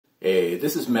Hey,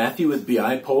 this is Matthew with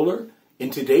Bipolar. In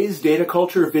today's data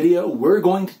culture video, we're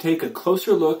going to take a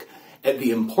closer look at the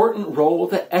important role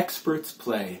that experts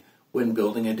play when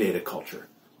building a data culture.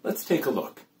 Let's take a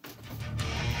look.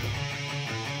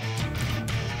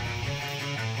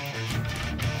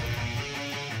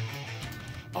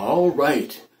 All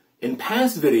right. In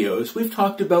past videos, we've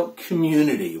talked about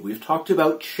community, we've talked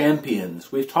about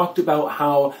champions, we've talked about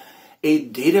how a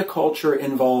data culture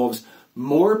involves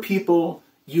more people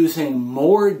using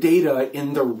more data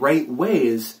in the right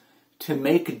ways to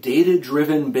make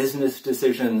data-driven business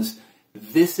decisions.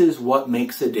 This is what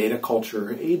makes a data culture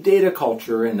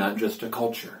and not just a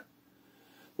culture.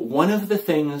 One of the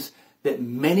things that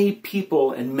many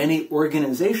people and many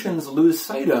organizations lose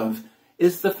sight of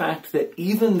is the fact that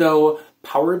even though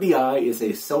Power BI is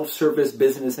a self-service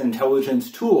business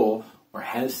intelligence tool or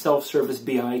has self-service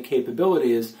BI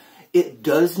capabilities, it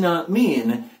does not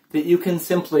mean that you can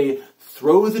simply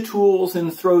throw the tools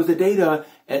and throw the data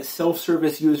at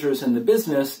self-service users in the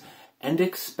business and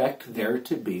expect there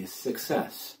to be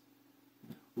success.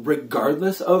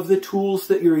 Regardless of the tools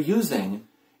that you're using,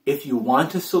 if you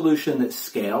want a solution that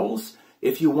scales,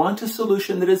 if you want a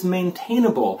solution that is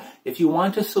maintainable, if you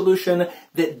want a solution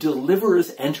that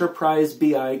delivers enterprise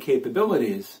BI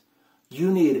capabilities,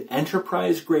 you need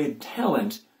enterprise-grade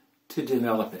talent to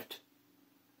develop it.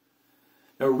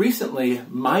 Now, recently,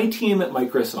 my team at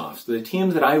Microsoft, the team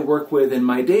that I work with in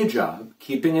my day job,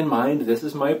 keeping in mind this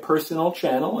is my personal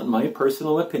channel and my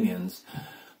personal opinions,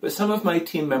 but some of my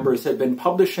team members have been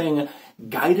publishing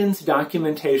guidance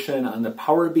documentation on the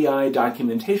Power BI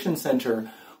Documentation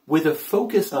Center with a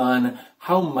focus on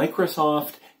how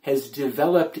Microsoft has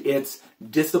developed its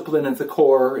discipline at the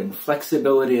core and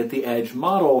flexibility at the edge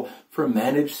model for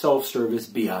managed self-service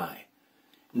BI.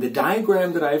 The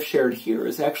diagram that I've shared here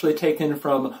is actually taken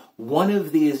from one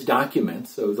of these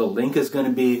documents, so the link is going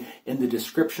to be in the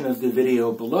description of the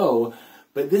video below,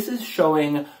 but this is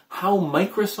showing how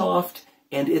Microsoft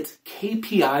and its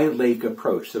KPI Lake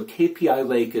approach, so KPI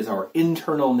Lake is our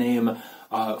internal name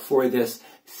for this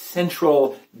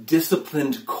central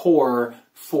disciplined core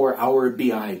for our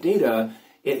BI data.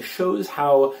 It shows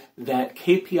how that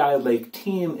KPI Lake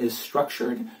team is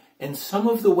structured and some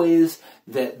of the ways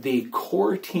that the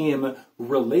core team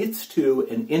relates to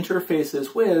and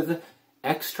interfaces with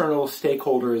external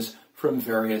stakeholders from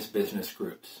various business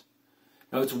groups.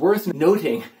 Now, it's worth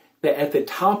noting that at the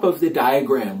top of the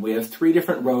diagram, we have 3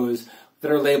 different rows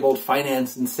that are labeled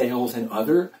finance and sales and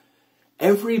other.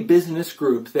 Every business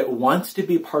group that wants to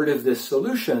be part of this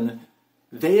solution,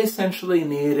 they essentially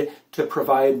need to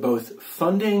provide both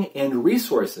funding and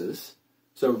resources,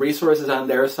 so resources on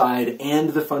their side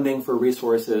and the funding for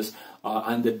resources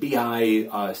on the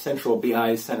BI, Central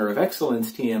BI Center of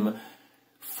Excellence team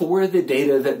for the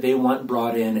data that they want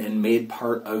brought in and made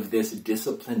part of this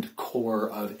disciplined core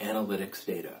of analytics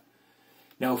data.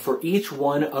 Now, for each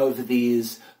one of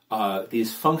these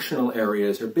functional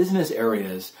areas or business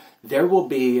areas, there will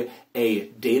be a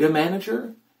data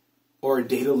manager or a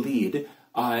data lead,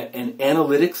 an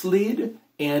analytics lead,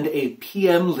 and a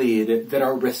PM lead that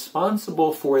are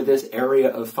responsible for this area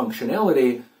of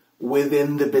functionality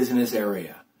within the business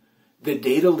area. The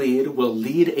data lead will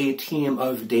lead a team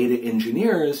of data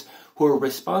engineers who are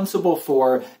responsible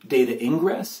for data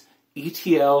ingress,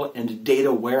 ETL, and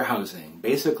data warehousing,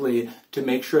 basically to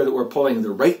make sure that we're pulling the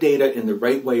right data in the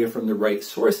right way from the right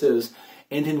sources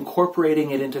and incorporating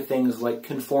it into things like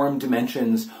conformed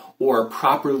dimensions or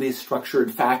properly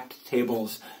structured fact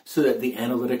tables so that the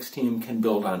analytics team can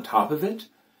build on top of it.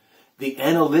 The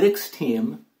analytics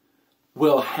team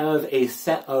will have a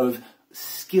set of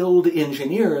skilled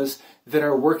engineers that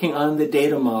are working on the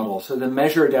data model, so the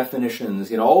measure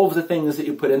definitions, all of the things that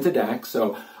you put into DAX.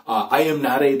 So I am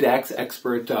not a DAX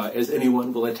expert, as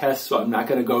anyone will attest, so I'm not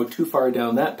going to go too far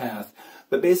down that path.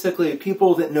 But basically,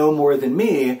 people that know more than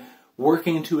me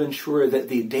working to ensure that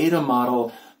the data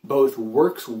model both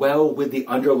works well with the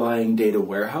underlying data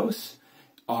warehouse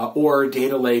or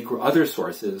data lake or other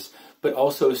sources, but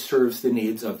also serves the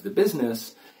needs of the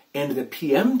business. And the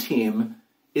PM team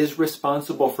is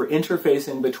responsible for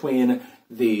interfacing between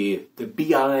the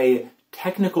BI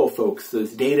technical folks,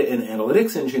 those data and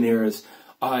analytics engineers,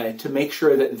 to make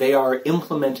sure that they are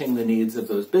implementing the needs of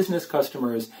those business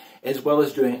customers, as well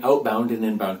as doing outbound and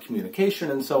inbound communication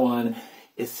and so on,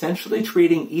 essentially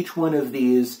treating each one of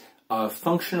these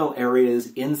functional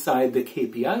areas inside the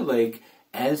KPI Lake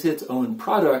as its own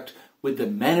product with the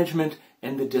management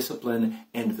and the discipline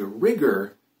and the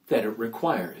rigor that it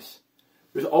requires.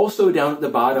 There's also down at the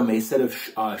bottom a set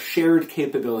of shared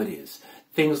capabilities,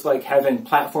 things like having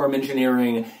platform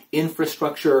engineering,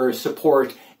 infrastructure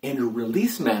support, and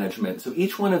release management. So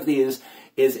each one of these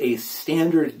is a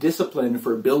standard discipline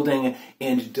for building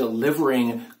and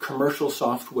delivering commercial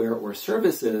software or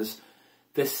services.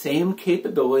 The same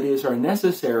capabilities are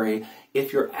necessary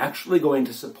if you're actually going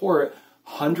to support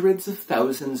hundreds of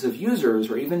thousands of users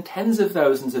or even tens of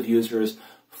thousands of users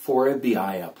for a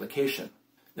BI application.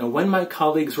 Now, when my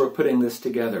colleagues were putting this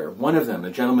together, one of them,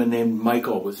 a gentleman named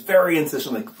Michael, was very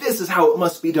insistent, like, this is how it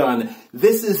must be done.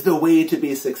 This is the way to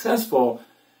be successful.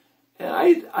 And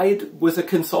I was a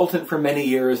consultant for many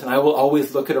years, and I will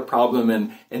always look at a problem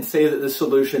and say that the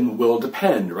solution will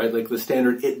depend, right? Like the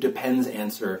standard it depends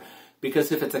answer.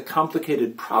 Because if it's a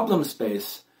complicated problem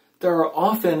space, there are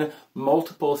often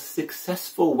multiple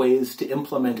successful ways to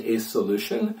implement a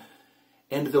solution,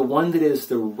 and the one that is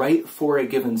the right for a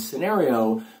given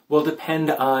scenario will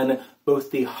depend on both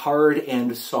the hard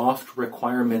and soft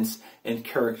requirements and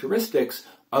characteristics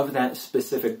of that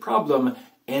specific problem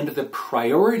and the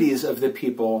priorities of the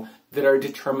people that are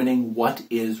determining what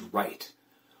is right.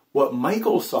 What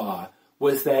Michael saw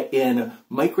was that in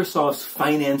Microsoft's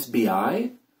Finance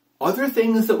BI, other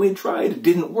things that we tried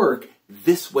didn't work.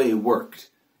 This way worked.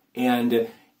 And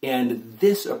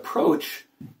this approach,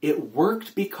 it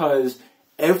worked because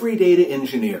every data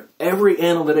engineer, every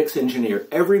analytics engineer,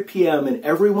 every PM, and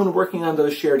everyone working on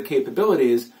those shared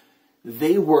capabilities,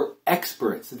 they were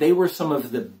experts. They were some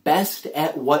of the best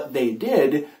at what they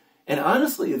did. And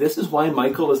honestly, this is why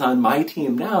Michael is on my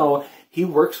team now. He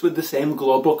works with the same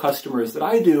global customers that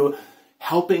I do,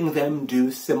 helping them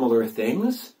do similar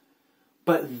things.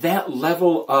 But that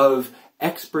level of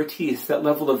expertise, that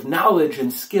level of knowledge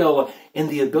and skill, and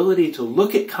the ability to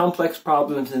look at complex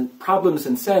problems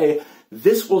and say,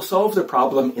 this will solve the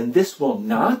problem and this will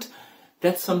not,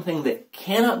 that's something that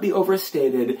cannot be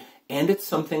overstated, and it's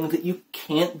something that you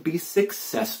can't be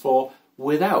successful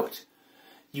without.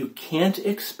 You can't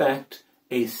expect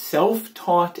a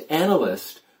self-taught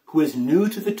analyst who is new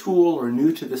to the tool or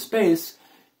new to the space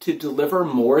to deliver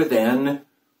more than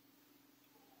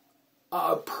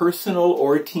a personal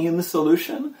or team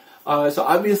solution. So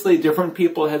obviously different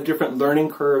people have different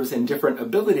learning curves and different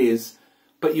abilities,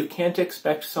 but you can't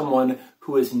expect someone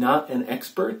who is not an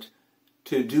expert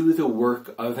to do the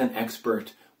work of an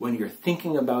expert when you're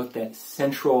thinking about that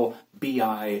central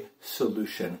BI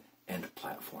solution and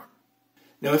platform.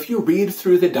 Now, if you read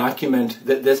through the document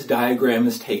that this diagram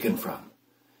is taken from,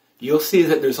 you'll see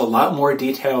that there's a lot more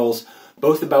details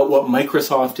both about what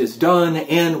Microsoft has done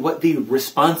and what the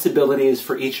responsibilities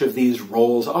for each of these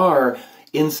roles are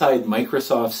inside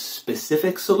Microsoft's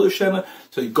specific solution.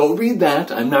 So go read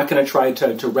that. I'm not going to try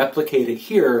to replicate it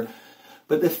here.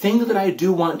 But the thing that I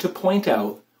do want to point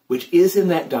out, which is in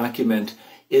that document,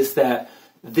 is that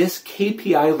this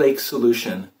KPI Lake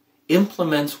solution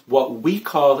implements what we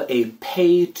call a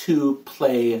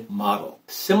pay-to-play model.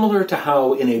 Similar to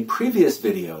how in a previous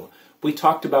video, we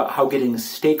talked about how getting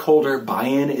stakeholder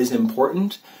buy-in is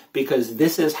important because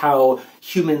this is how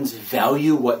humans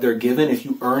value what they're given. If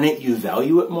you earn it, you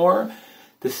value it more.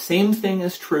 The same thing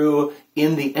is true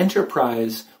in the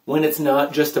enterprise when it's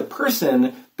not just a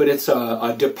person, but it's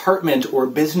a department or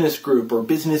business group or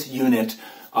business unit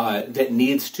that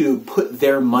needs to put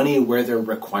their money where their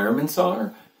requirements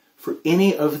are. For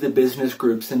any of the business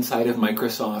groups inside of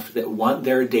Microsoft that want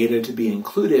their data to be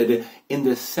included in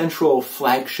the central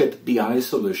flagship BI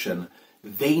solution,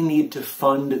 they need to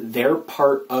fund their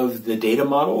part of the data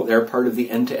model, their part of the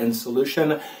end-to-end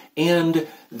solution, and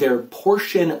their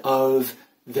portion of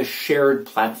the shared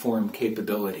platform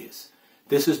capabilities.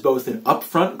 This is both an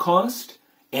upfront cost,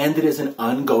 and it is an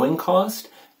ongoing cost,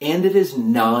 and it is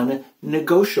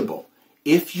non-negotiable.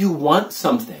 If you want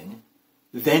something,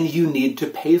 then you need to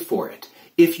pay for it.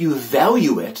 If you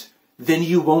value it, then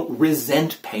you won't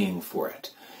resent paying for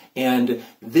it. And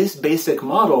this basic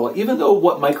model, even though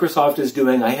what Microsoft is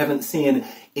doing, I haven't seen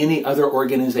any other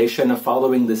organization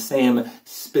following the same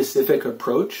specific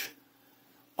approach,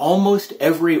 almost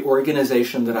every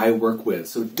organization that I work with,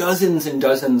 so dozens and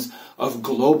dozens of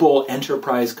global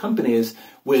enterprise companies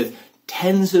with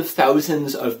tens of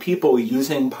thousands of people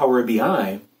using Power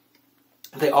BI,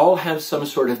 they all have some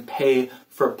sort of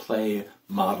pay-for-play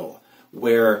model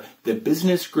where the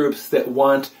business groups that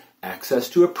want access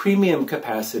to a premium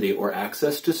capacity or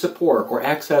access to support or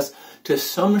access to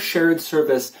some shared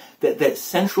service that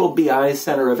central BI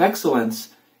center of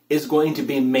excellence is going to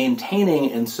be maintaining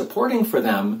and supporting for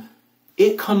them,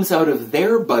 it comes out of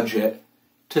their budget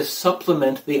to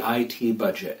supplement the IT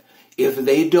budget. If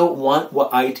they don't want what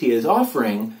IT is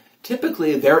offering,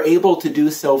 typically they're able to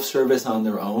do self-service on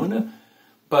their own,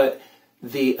 but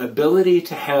the ability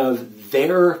to have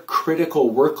their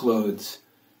critical workloads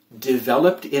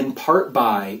developed in part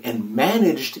by and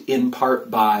managed in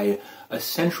part by a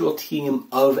central team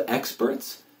of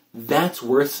experts, that's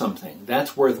worth something.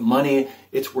 That's worth money.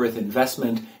 It's worth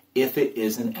investment if it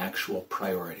is an actual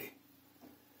priority.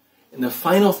 And the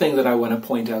final thing that I want to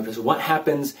point out is what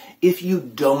happens if you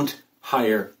don't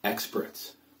hire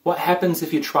experts. What happens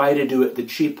if you try to do it the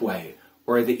cheap way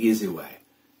or the easy way?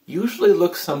 Usually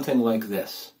looks something like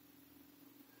this.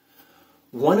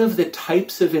 One of the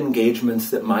types of engagements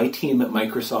that my team at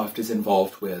Microsoft is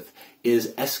involved with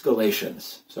is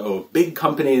escalations. So big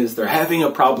companies, they're having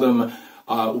a problem.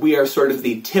 We are sort of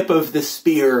the tip of the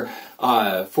spear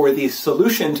for the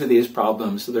solution to these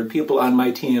problems. So there are people on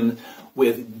my team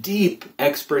with deep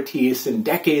expertise and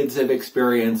decades of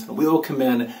experience. We will come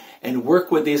in and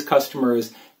work with these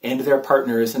customers and their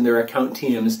partners and their account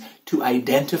teams to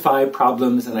identify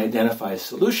problems and identify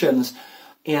solutions.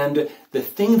 And the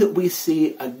thing that we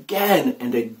see again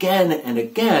and again and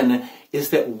again is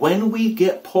that when we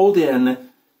get pulled in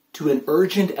to an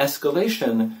urgent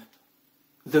escalation,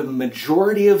 the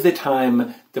majority of the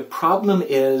time, the problem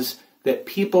is that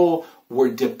people were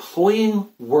deploying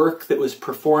work that was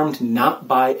performed not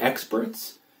by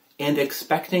experts and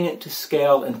expecting it to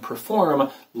scale and perform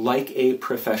like a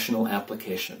professional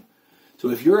application. So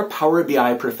if you're a Power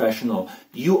BI professional,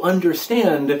 you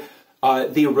understand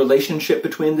the relationship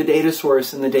between the data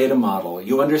source and the data model.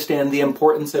 You understand the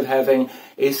importance of having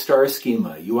a star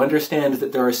schema. You understand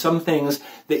that there are some things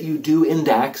that you do in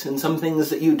DAX and some things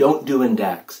that you don't do in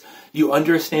DAX. You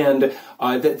understand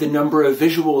that the number of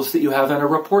visuals that you have on a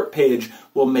report page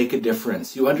will make a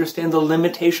difference. You understand the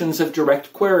limitations of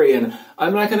direct query, and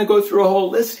I'm not going to go through a whole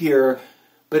list here,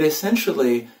 but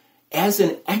essentially, as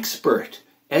an expert,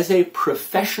 as a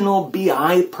professional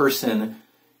BI person,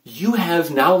 you have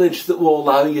knowledge that will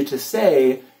allow you to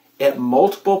say at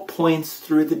multiple points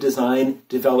through the design,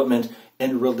 development,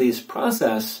 and release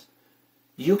process,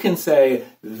 you can say,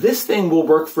 this thing will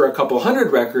work for a couple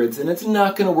hundred records, and it's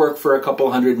not going to work for a couple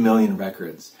 100 million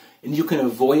records. And you can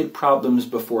avoid problems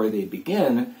before they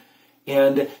begin.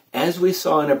 And as we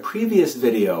saw in a previous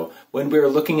video, when we were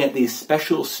looking at the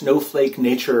special snowflake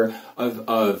nature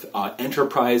of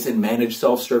enterprise and managed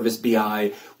self-service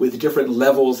BI with different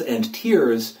levels and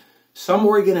tiers, some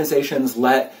organizations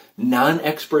let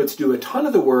non-experts do a ton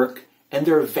of the work, and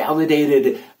they're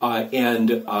validated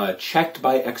and checked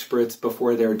by experts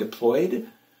before they're deployed.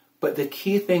 But the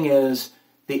key thing is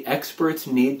the experts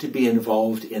need to be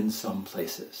involved in some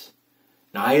places.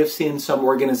 Now, I have seen some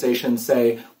organizations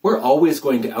say, we're always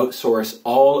going to outsource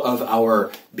all of our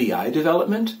BI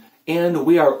development, and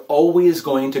we are always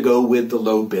going to go with the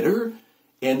low bidder.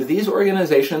 And these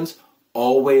organizations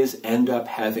always end up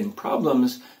having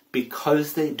problems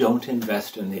because they don't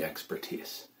invest in the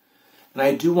expertise. And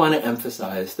I do want to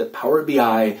emphasize that Power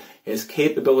BI has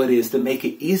capabilities that make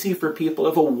it easy for people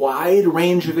of a wide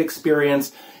range of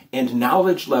experience and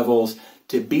knowledge levels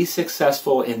to be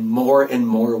successful in more and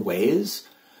more ways.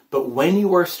 But when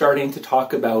you are starting to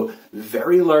talk about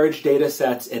very large data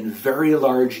sets and very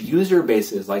large user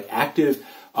bases like active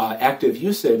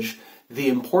usage, the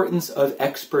importance of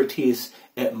expertise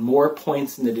at more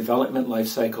points in the development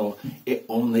lifecycle, it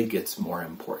only gets more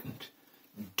important.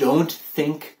 Don't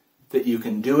think that you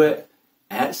can do it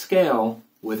at scale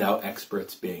without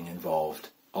experts being involved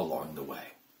along the way.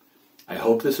 I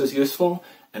hope this was useful,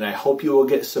 and I hope you will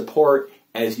get support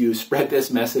as you spread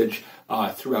this message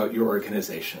throughout your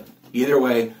organization. Either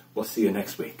way, we'll see you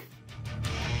next week.